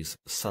 these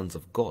sons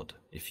of God,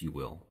 if you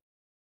will.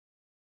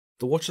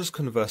 The Watchers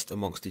conversed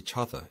amongst each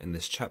other in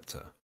this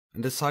chapter,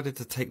 and decided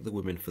to take the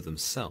women for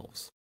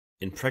themselves,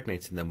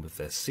 impregnating them with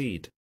their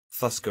seed,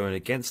 thus going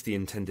against the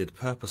intended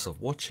purpose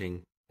of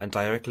watching and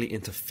directly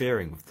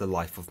interfering with the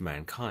life of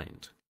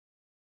mankind.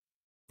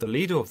 The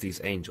leader of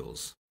these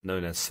angels,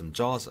 known as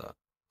Samjaza,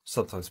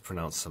 sometimes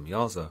pronounced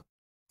Samyaza,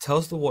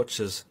 tells the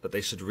watchers that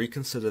they should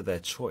reconsider their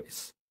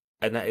choice,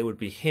 and that it would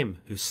be him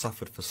who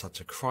suffered for such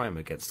a crime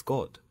against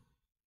God.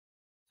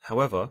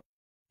 However,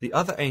 the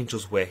other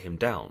angels wear him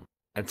down,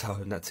 and tell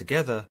him that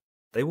together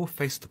they will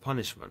face the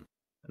punishment,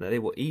 and that they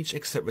will each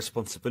accept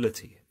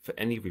responsibility for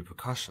any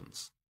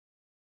repercussions.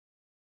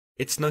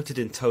 It's noted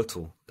in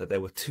total that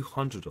there were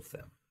 200 of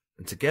them,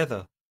 and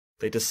together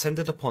they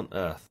descended upon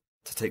earth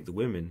to take the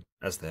women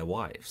as their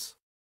wives.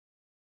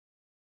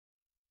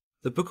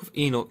 The Book of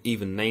Enoch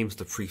even names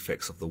the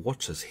prefects of the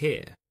Watchers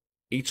here,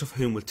 each of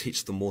whom would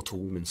teach the mortal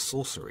women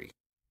sorcery,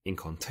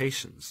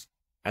 incantations,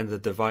 and the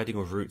dividing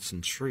of roots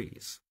and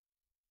trees.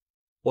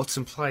 What's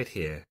implied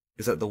here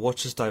is that the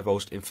Watchers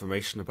divulged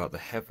information about the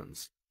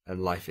heavens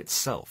and life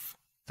itself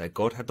that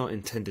God had not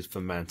intended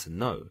for man to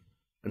know,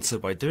 and so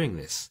by doing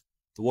this,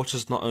 the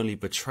Watchers not only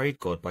betrayed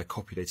God by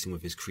copulating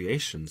with his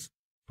creations,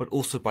 but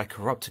also by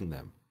corrupting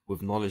them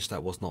with knowledge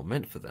that was not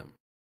meant for them.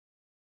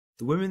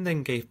 The women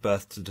then gave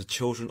birth to the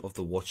children of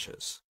the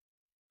Watchers,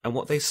 and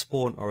what they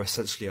spawn are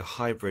essentially a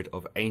hybrid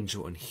of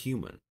angel and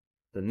human,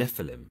 the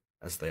Nephilim,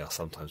 as they are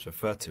sometimes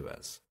referred to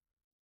as.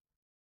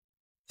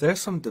 There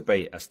is some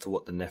debate as to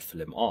what the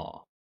Nephilim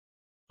are,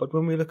 but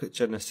when we look at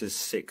Genesis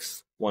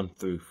 6,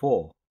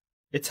 1-4,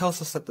 it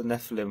tells us that the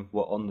Nephilim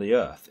were on the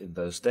earth in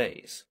those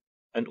days,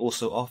 and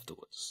also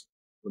afterwards,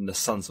 when the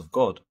sons of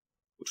God,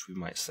 which we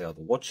might say are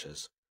the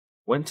Watchers,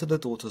 went to the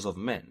daughters of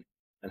men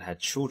and had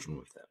children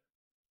with them.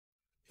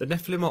 The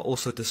Nephilim are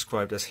also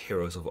described as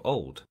heroes of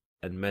old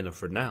and men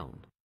of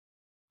renown.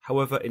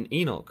 However, in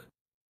Enoch,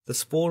 the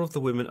spawn of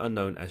the women are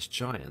known as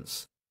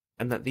giants,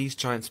 and that these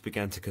giants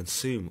began to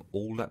consume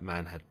all that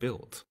man had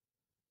built.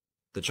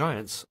 The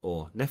giants,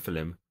 or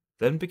Nephilim,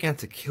 then began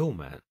to kill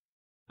man,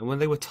 and when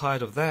they were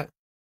tired of that,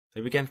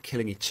 they began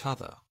killing each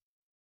other.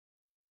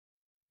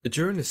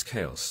 During this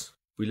chaos,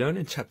 we learn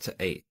in chapter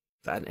 8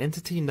 that an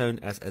entity known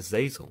as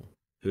Azazel,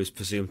 who is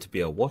presumed to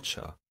be a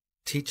watcher,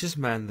 teaches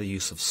man the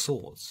use of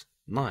swords,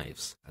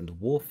 knives, and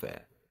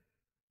warfare,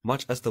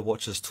 much as the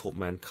Watchers taught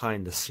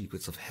mankind the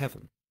secrets of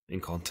heaven,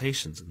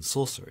 incantations, and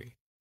sorcery.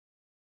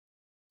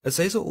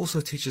 Azazel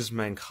also teaches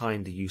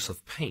mankind the use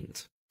of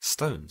paint,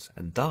 stones,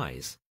 and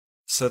dyes,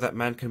 so that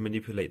man can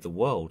manipulate the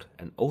world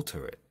and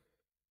alter it.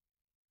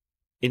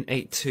 In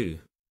 8.2,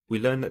 we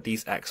learn that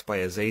these acts by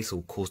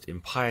Azazel caused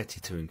impiety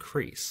to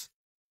increase,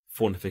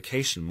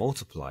 fornication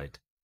multiplied,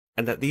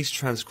 and that these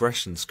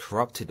transgressions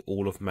corrupted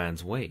all of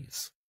man's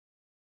ways.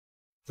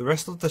 The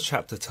rest of the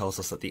chapter tells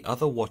us that the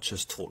other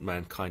Watchers taught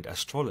mankind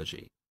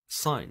astrology,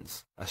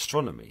 signs,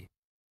 astronomy,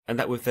 and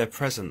that with their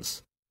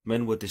presence,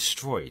 men were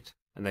destroyed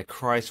and their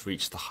cries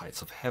reached the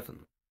heights of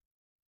heaven.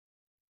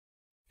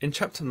 In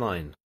chapter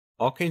 9,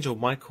 Archangel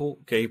Michael,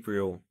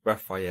 Gabriel,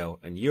 Raphael,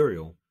 and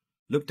Uriel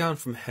looked down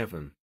from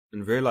heaven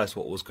and realized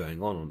what was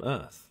going on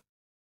earth.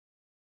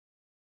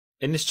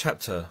 In this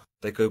chapter,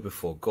 they go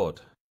before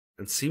God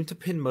and seem to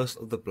pin most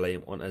of the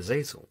blame on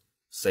Azazel,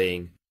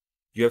 saying,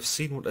 "You have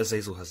seen what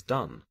Azazel has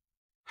done,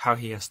 how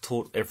he has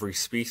taught every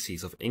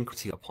species of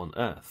iniquity upon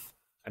earth,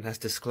 and has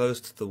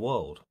disclosed to the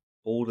world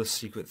all the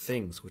secret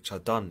things which are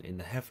done in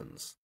the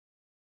heavens."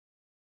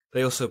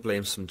 They also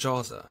blame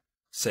Samjaza,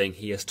 saying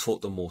he has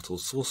taught the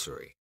mortals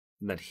sorcery,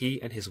 and that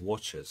he and his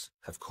Watchers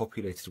have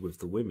copulated with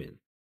the women,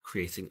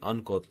 creating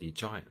ungodly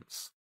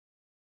giants.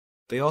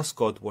 They ask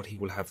God what he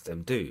will have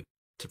them do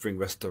to bring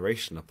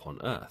restoration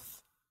upon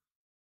earth.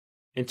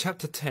 In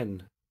chapter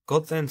 10,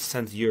 God then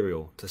sends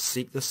Uriel to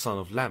seek the son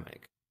of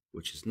Lamech,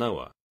 which is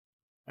Noah,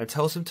 and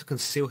tells him to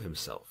conceal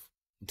himself,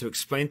 and to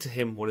explain to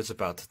him what is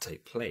about to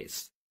take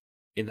place,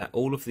 in that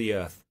all of the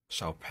earth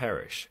shall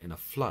perish in a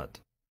flood,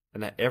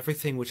 and that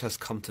everything which has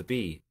come to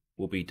be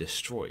will be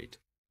destroyed.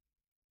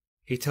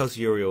 He tells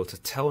Uriel to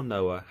tell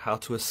Noah how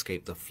to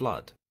escape the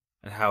flood,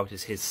 and how it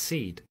is his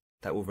seed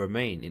that will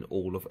remain in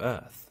all of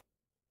earth.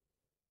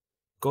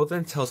 God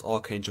then tells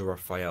Archangel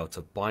Raphael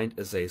to bind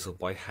Azazel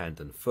by hand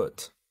and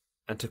foot,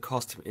 and to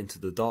cast him into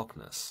the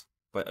darkness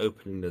by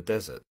opening the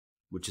desert,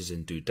 which is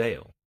in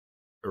Dudale,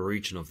 a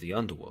region of the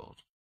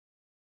underworld.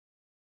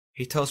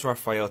 He tells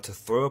Raphael to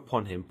throw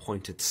upon him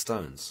pointed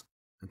stones,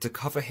 and to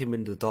cover him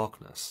in the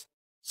darkness,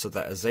 so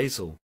that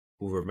Azazel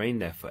will remain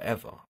there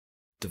forever,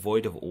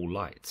 devoid of all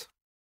light.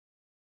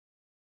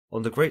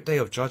 On the great day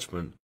of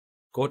judgment,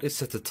 God is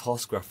set to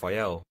task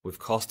Raphael with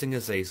casting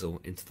Azazel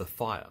into the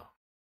fire.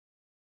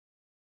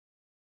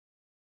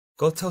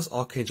 God tells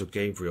Archangel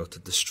Gabriel to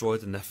destroy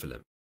the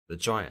Nephilim, the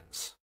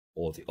giants,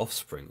 or the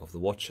offspring of the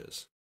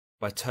Watchers,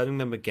 by turning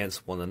them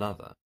against one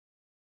another.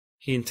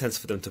 He intends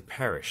for them to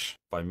perish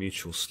by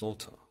mutual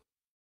slaughter.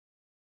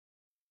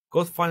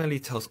 God finally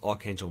tells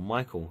Archangel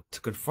Michael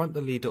to confront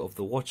the leader of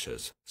the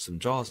Watchers,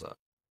 Samjaza,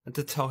 and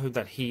to tell him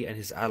that he and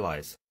his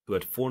allies, who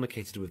had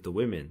fornicated with the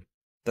women,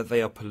 that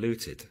they are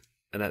polluted,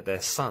 and that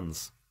their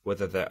sons,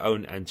 whether their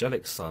own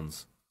angelic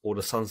sons, or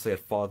the sons they had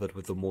fathered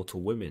with the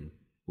mortal women,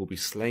 will be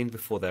slain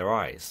before their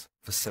eyes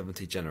for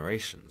 70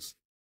 generations.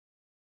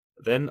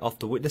 Then,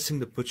 after witnessing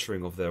the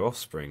butchering of their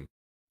offspring,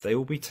 they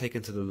will be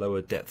taken to the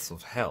lower depths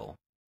of hell,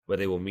 where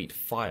they will meet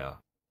fire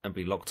and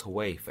be locked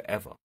away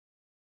forever.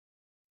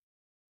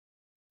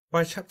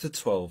 By chapter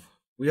 12,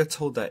 we are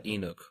told that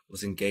Enoch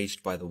was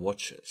engaged by the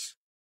Watchers,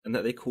 and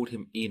that they called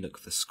him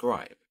Enoch the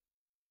Scribe.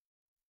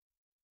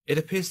 It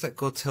appears that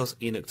God tells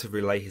Enoch to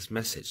relay his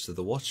message to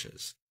the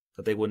Watchers,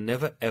 that they will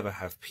never ever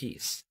have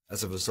peace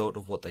as a result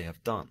of what they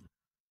have done.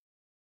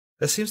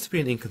 There seems to be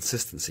an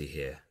inconsistency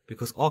here,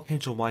 because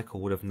Archangel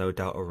Michael would have no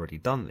doubt already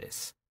done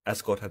this,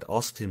 as God had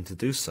asked him to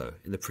do so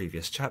in the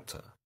previous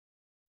chapter.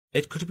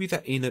 It could be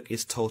that Enoch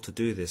is told to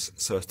do this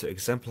so as to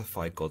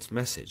exemplify God's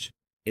message,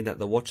 in that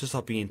the Watchers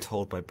are being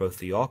told by both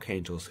the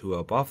archangels who are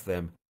above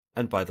them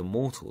and by the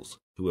mortals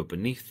who are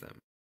beneath them.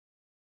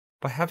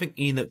 By having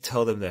Enoch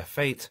tell them their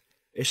fate,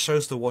 it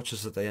shows the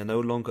Watchers that they are no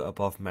longer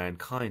above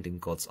mankind in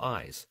God's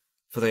eyes,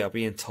 for they are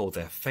being told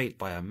their fate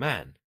by a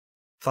man,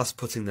 thus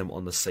putting them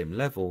on the same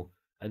level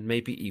and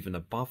maybe even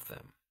above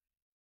them.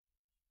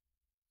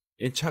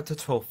 In chapter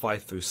 12,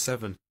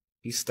 5-7,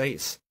 he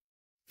states,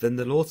 "Then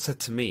the Lord said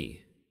to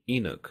me,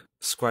 Enoch,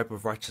 scribe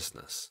of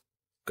righteousness,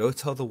 go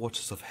tell the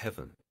Watchers of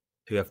heaven,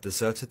 who have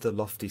deserted the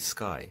lofty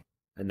sky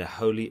and their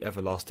holy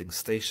everlasting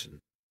station,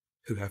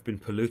 who have been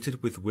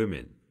polluted with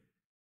women,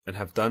 and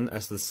have done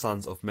as the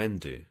sons of men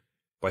do,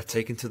 by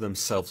taking to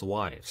themselves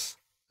wives,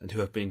 and who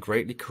have been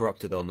greatly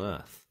corrupted on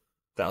earth,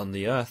 that on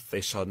the earth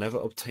they shall never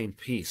obtain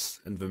peace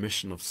and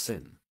remission of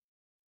sin.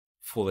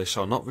 For they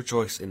shall not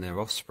rejoice in their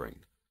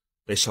offspring,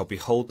 they shall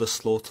behold the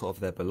slaughter of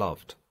their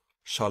beloved,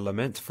 shall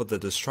lament for the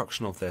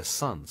destruction of their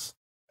sons,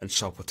 and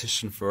shall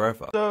petition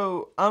forever."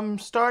 So I'm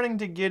starting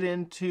to get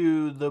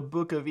into the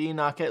Book of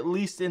Enoch, at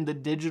least in the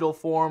digital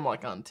form,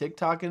 like on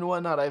TikTok and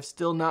whatnot. I've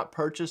still not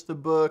purchased the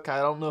book. I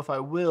don't know if I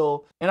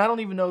will. And I don't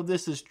even know if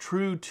this is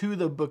true to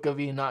the Book of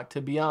Enoch,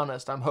 to be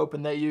honest. I'm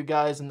hoping that you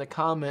guys in the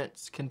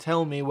comments can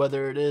tell me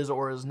whether it is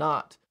or is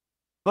not.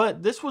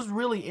 But this was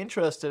really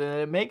interesting,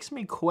 and it makes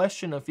me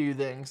question a few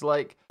things.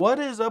 Like, what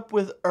is up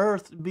with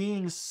Earth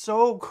being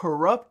so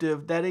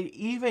corruptive that it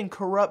even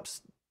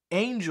corrupts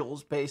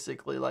angels,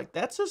 basically? Like,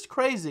 that's just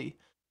crazy.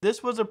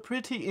 This was a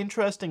pretty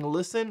interesting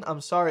listen.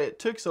 I'm sorry it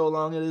took so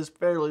long. It is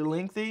fairly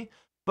lengthy,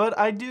 but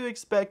I do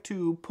expect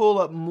to pull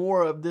up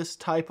more of this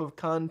type of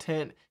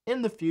content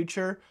in the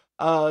future,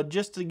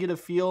 just to get a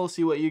feel,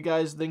 see what you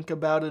guys think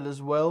about it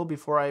as well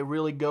before I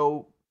really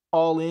go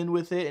all in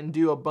with it and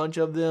do a bunch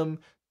of them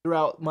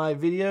throughout my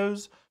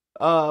videos.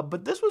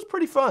 But this was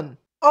pretty fun.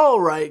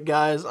 Alright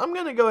guys, I'm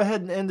gonna go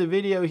ahead and end the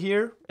video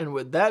here, and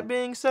with that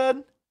being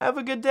said, have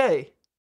a good day.